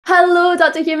Hello,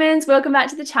 Dr. Humans. Welcome back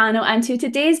to the channel and to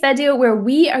today's video where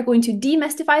we are going to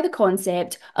demystify the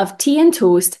concept of tea and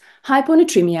toast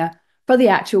hyponatremia for the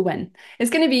actual win.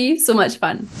 It's going to be so much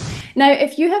fun. Now,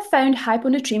 if you have found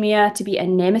hyponatremia to be a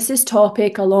nemesis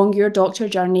topic along your doctor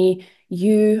journey,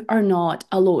 you are not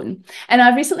alone. And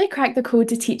I've recently cracked the code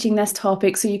to teaching this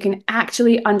topic so you can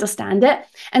actually understand it.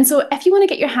 And so if you want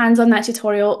to get your hands on that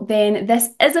tutorial, then this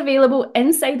is available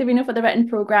inside the Reno for the Written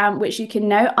program, which you can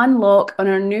now unlock on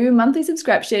our new monthly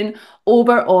subscription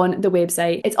over on the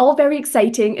website. It's all very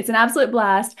exciting. It's an absolute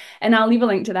blast, and I'll leave a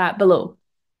link to that below.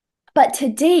 But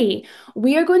today,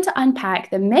 we are going to unpack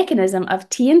the mechanism of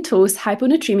tea and toast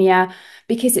hyponatremia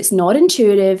because it's not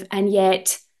intuitive and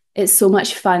yet it's so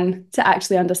much fun to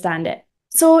actually understand it.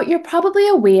 So you're probably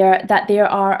aware that there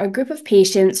are a group of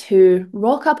patients who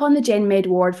rock up on the gen med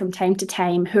ward from time to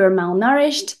time who are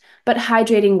malnourished but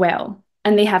hydrating well,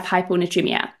 and they have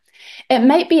hyponatremia. It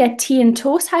might be a tea and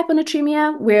toast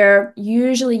hyponatremia, where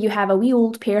usually you have a wee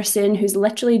old person who's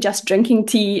literally just drinking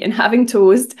tea and having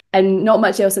toast and not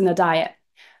much else in their diet.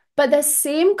 But the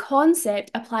same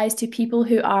concept applies to people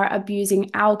who are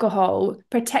abusing alcohol,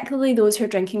 particularly those who are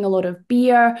drinking a lot of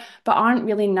beer but aren't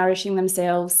really nourishing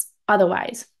themselves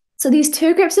otherwise. So these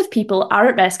two groups of people are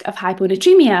at risk of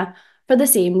hyponatremia for the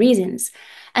same reasons.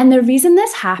 And the reason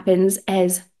this happens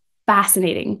is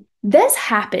fascinating. This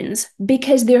happens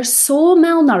because they're so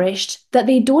malnourished that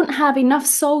they don't have enough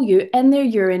solute in their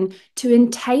urine to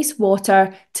entice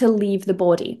water to leave the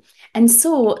body. And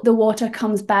so the water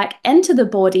comes back into the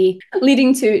body,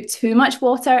 leading to too much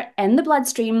water in the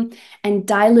bloodstream and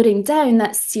diluting down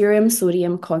that serum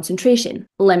sodium concentration.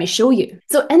 Let me show you.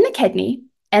 So in the kidney,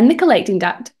 in the collecting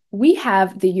duct, we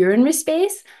have the urinary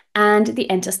space and the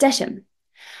interstitium.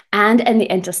 And in the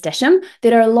interstitium,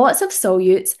 there are lots of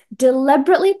solutes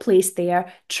deliberately placed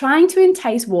there, trying to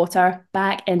entice water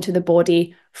back into the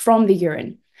body from the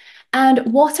urine.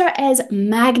 And water is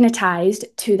magnetized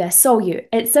to this solute.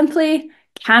 It simply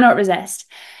cannot resist.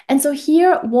 And so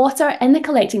here, water in the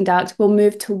collecting duct will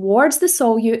move towards the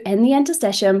solute in the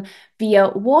interstitium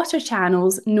via water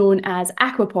channels known as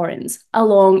aquaporins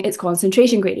along its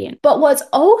concentration gradient. But what's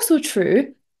also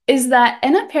true is that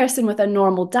in a person with a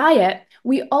normal diet,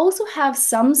 we also have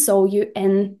some solute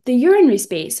in the urinary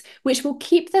space, which will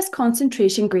keep this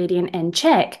concentration gradient in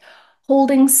check,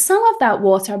 holding some of that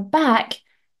water back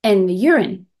in the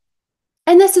urine.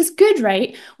 And this is good,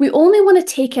 right? We only want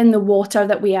to take in the water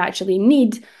that we actually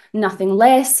need, nothing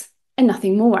less and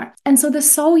nothing more. And so the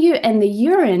solute in the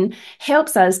urine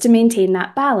helps us to maintain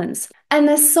that balance. And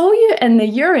the solute in the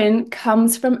urine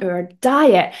comes from our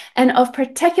diet, and of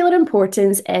particular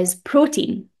importance is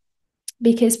protein,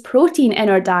 because protein in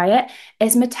our diet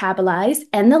is metabolized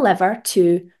in the liver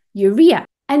to urea.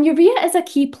 And urea is a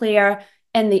key player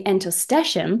in the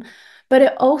interstitium, but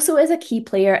it also is a key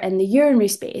player in the urinary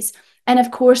space. And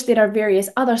of course, there are various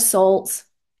other salts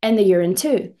in the urine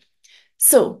too.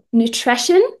 So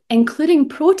nutrition, including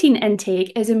protein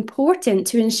intake, is important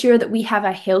to ensure that we have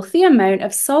a healthy amount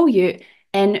of solute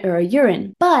in our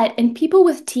urine. But in people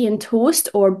with tea and toast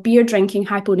or beer drinking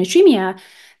hyponatremia,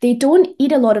 they don't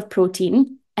eat a lot of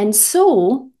protein. And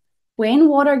so when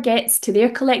water gets to their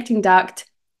collecting duct,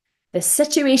 the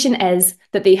situation is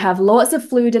that they have lots of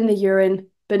fluid in the urine,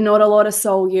 but not a lot of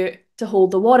solute to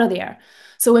hold the water there.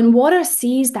 So when water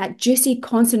sees that juicy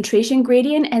concentration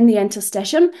gradient in the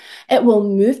interstitium, it will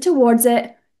move towards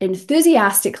it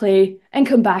enthusiastically and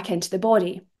come back into the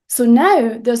body. So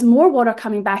now there's more water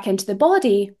coming back into the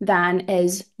body than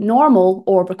is normal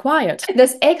or required.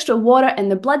 This extra water in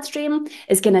the bloodstream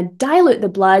is going to dilute the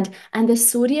blood and the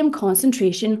sodium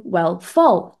concentration will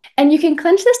fall. And you can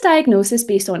clinch this diagnosis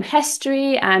based on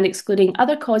history and excluding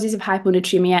other causes of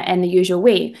hyponatremia in the usual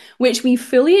way, which we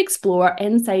fully explore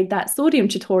inside that sodium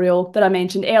tutorial that I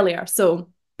mentioned earlier. So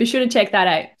be sure to check that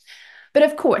out. But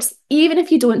of course, even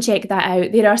if you don't check that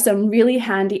out, there are some really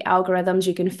handy algorithms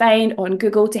you can find on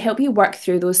Google to help you work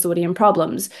through those sodium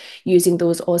problems, using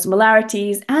those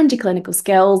osmolarities and your clinical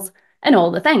skills and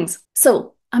all the things.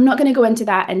 So I'm not going to go into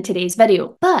that in today's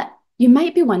video, but you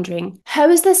might be wondering, how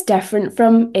is this different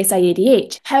from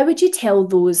SIADH? How would you tell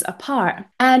those apart?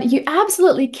 And you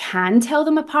absolutely can tell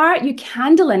them apart, you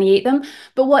can delineate them,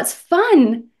 but what's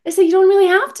fun is that you don't really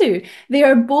have to. They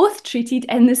are both treated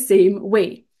in the same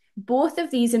way. Both of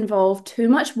these involve too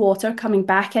much water coming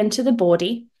back into the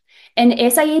body. In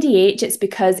SIADH, it's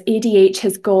because ADH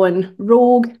has gone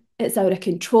rogue, it's out of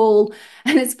control,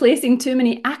 and it's placing too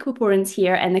many aquaporins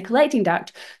here in the collecting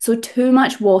duct, so too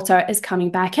much water is coming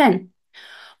back in.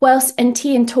 Whilst in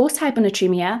tea and toast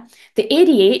hyponatremia, the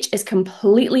ADH is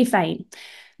completely fine.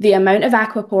 The amount of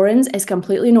aquaporins is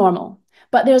completely normal.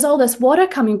 But there's all this water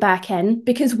coming back in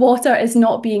because water is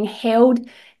not being held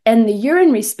in the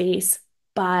urinary space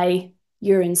by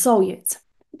urine solutes.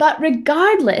 But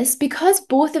regardless, because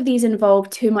both of these involve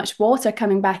too much water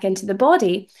coming back into the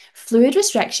body, fluid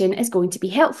restriction is going to be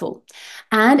helpful.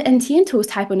 And in tea and toast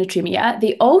hyponatremia,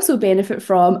 they also benefit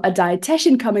from a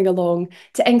dietitian coming along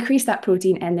to increase that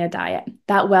protein in their diet.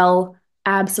 That will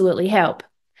absolutely help.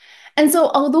 And so,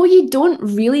 although you don't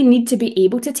really need to be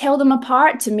able to tell them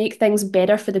apart to make things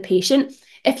better for the patient,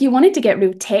 if you wanted to get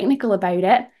real technical about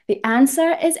it, the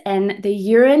answer is in the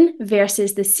urine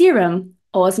versus the serum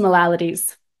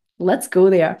osmolalities. Let's go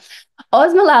there.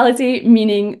 Osmolality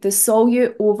meaning the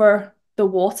solute over the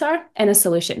water in a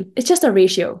solution. It's just a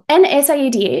ratio. In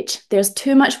SIADH, there's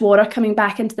too much water coming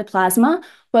back into the plasma,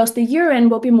 whilst the urine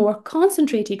will be more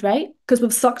concentrated, right? Because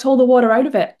we've sucked all the water out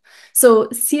of it. So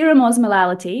serum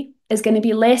osmolality is going to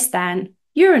be less than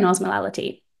urine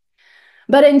osmolality.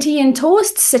 But in tea and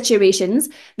toast situations,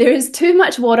 there is too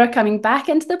much water coming back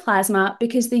into the plasma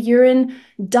because the urine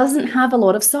doesn't have a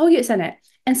lot of solutes in it.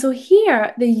 And so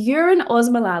here, the urine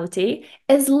osmolality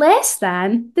is less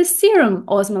than the serum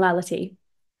osmolality.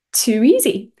 Too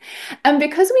easy. And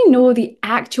because we know the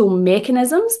actual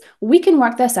mechanisms, we can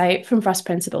work this out from first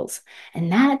principles.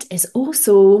 And that is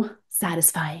also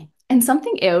satisfying. And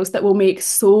something else that will make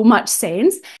so much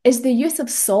sense is the use of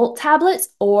salt tablets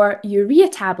or urea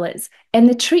tablets in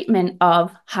the treatment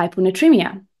of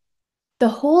hyponatremia. The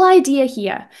whole idea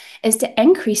here is to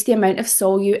increase the amount of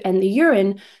solute in the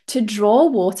urine to draw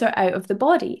water out of the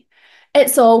body.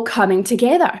 It's all coming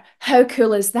together. How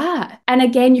cool is that? And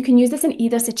again, you can use this in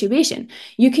either situation.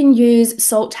 You can use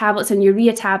salt tablets and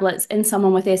urea tablets in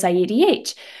someone with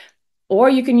SIADH, or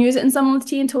you can use it in someone with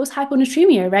tea and toast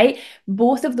hyponatremia, right?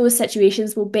 Both of those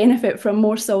situations will benefit from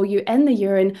more solute in the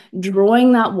urine,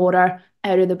 drawing that water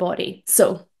out of the body.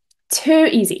 So, too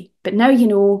easy. But now you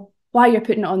know why you're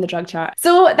putting it on the drug chart.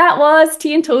 So that was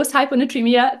tea and toast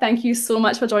hyponatremia. Thank you so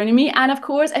much for joining me. And of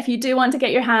course, if you do want to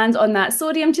get your hands on that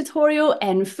sodium tutorial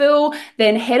in full,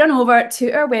 then head on over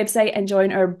to our website and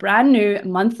join our brand new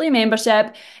monthly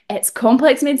membership. It's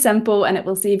complex made simple, and it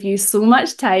will save you so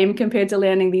much time compared to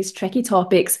learning these tricky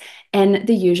topics in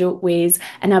the usual ways.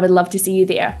 And I would love to see you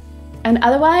there. And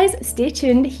otherwise, stay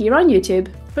tuned here on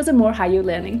YouTube for some more high yield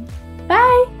learning.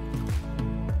 Bye!